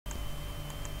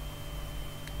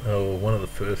Oh, one of the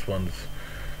first ones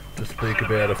to speak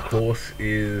about, of course,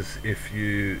 is if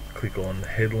you click on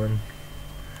Headland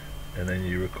and then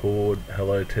you record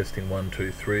hello testing 1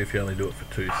 2 3. If you only do it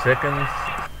for 2 seconds,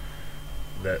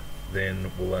 that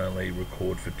then will only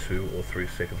record for 2 or 3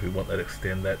 seconds. We want that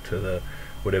extend that to the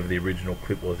whatever the original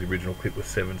clip was. The original clip was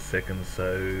 7 seconds,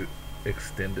 so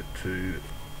extend it to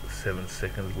 7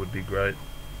 seconds would be great.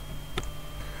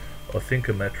 I think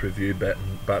a match review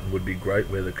button would be great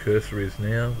where the cursor is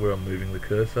now, where I'm moving the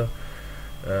cursor.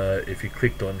 If you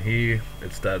clicked on here,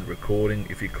 it started recording.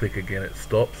 If you click again, it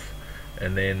stops.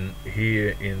 And then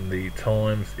here in the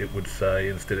times, it would say,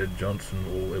 instead of Johnson,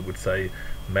 or it would say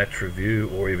match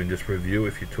review, or even just review.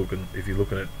 If you're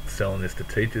looking at selling this to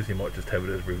teachers, you might just have it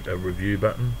as a review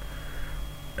button.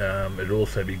 It'd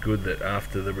also be good that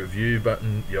after the review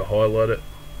button, you highlight it,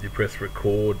 you press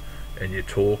record, and you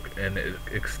talk, and it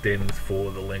extends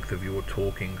for the length of your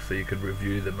talking, so you could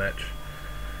review the match.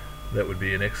 That would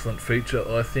be an excellent feature,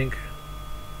 I think.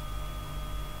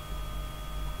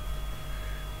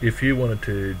 If you wanted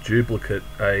to duplicate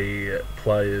a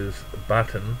player's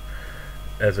button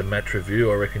as a match review,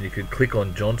 I reckon you could click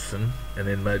on Johnson and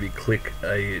then maybe click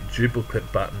a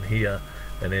duplicate button here,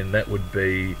 and then that would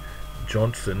be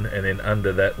Johnson, and then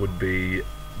under that would be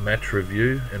match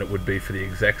review, and it would be for the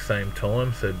exact same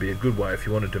time. So it'd be a good way if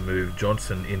you wanted to move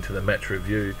Johnson into the match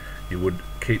review, you would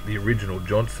keep the original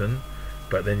Johnson,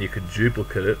 but then you could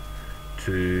duplicate it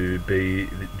to be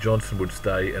Johnson would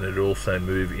stay, and it'd also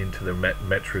move into the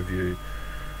match review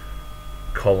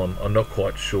column. I'm not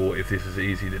quite sure if this is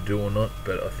easy to do or not,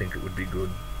 but I think it would be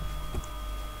good.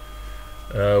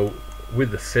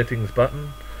 With the settings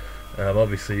button,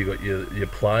 obviously you got your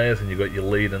players and you got your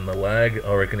lead and the lag.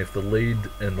 I reckon if the lead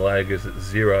and lag is at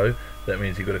 0, that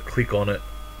means you've got to click on it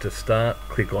to start,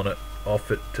 click on it off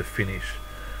it to finish.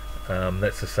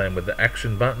 That's the same with the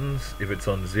action buttons. If it's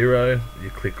on 0,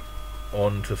 you click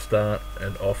on to start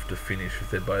and off to finish if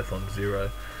they're both on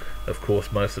 0. Of course,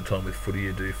 most of the time with footy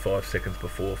you do 5 seconds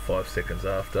before, 5 seconds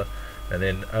after, and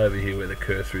then over here where the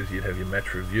cursor is, you'd have your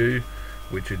match review,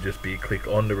 which would just be click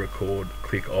on to record,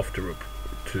 click off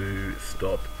to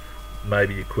stop.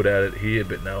 Maybe you could add it here,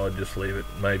 but no, I'd just leave it.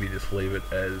 Maybe just leave it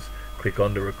as click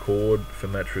on to record for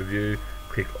match review,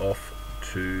 click off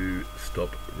to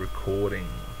stop recording.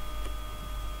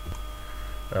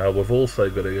 We've also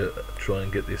got to try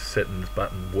and get this settings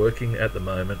button working. At the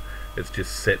moment, it's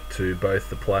just set to both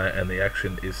the player and the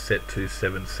action is set to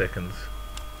 7 seconds.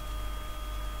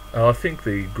 I think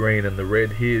the green and the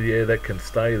red here, yeah, that can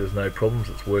stay. There's no problems.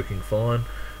 It's working fine,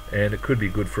 and it could be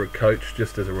good for a coach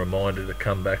just as a reminder to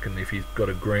come back. And if he's got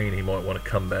a green, he might want to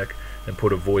come back and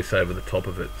put a voice over the top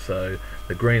of it. So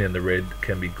the green and the red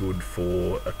can be good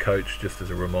for a coach just as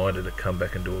a reminder to come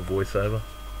back and do a voiceover.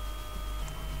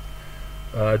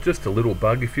 Just a little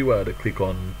bug, if you were to click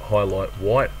on highlight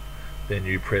white, then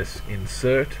you press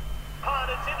insert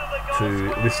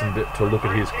to listen to look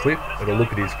at his clip. It'll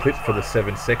look at his clip for the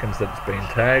 7 seconds that it's been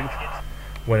tagged.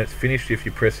 When it's finished, if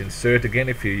you press insert again,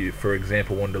 if you, for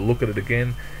example, wanted to look at it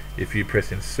again, if you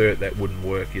press insert, that wouldn't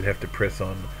work. You'd have to press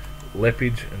on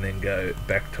leppage and then go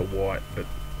back to white, but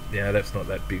yeah, that's not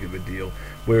that big of a deal.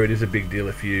 Where it is a big deal,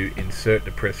 if you insert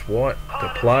to press white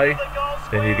to play,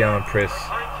 then you go and press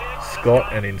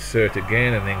Scott and insert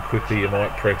again, and then quickly you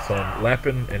might press on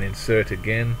Lappin and insert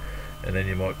again, and then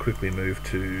you might quickly move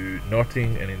to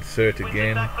Notting and insert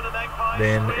again.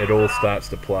 Then it all starts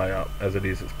to play up as it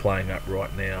is. It's playing up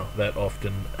right now. That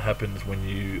often happens when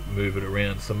you move it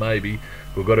around. So maybe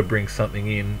we've got to bring something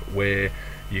in where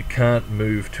you can't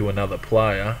move to another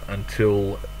player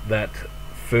until that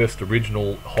first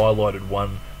original highlighted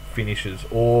one finishes,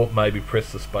 or maybe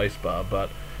press the space bar, but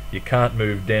you can't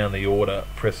move down the order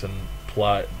pressing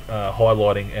play,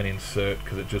 highlighting and insert,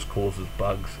 because it just causes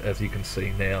bugs. As you can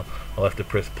see now, I'll have to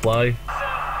press play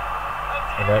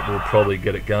and that will probably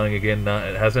get it going again. No,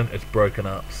 it hasn't. It's broken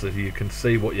up. So you can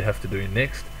see what you have to do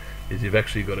next is you've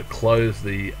actually got to close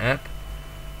the app,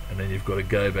 and then you've got to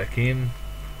go back in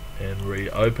and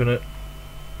reopen it.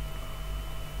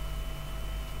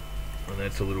 And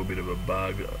that's a little bit of a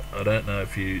bug. I don't know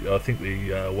if you, I think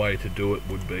the way to do it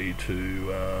would be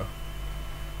to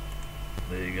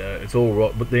there you go, it's all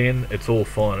right, but then it's all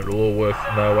fine, it'll all work,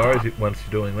 no worries once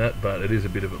you're doing that, but it is a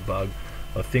bit of a bug.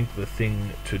 I think the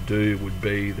thing to do would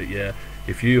be that, yeah,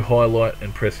 if you highlight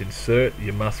and press insert,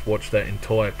 you must watch that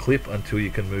entire clip until you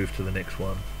can move to the next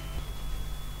one.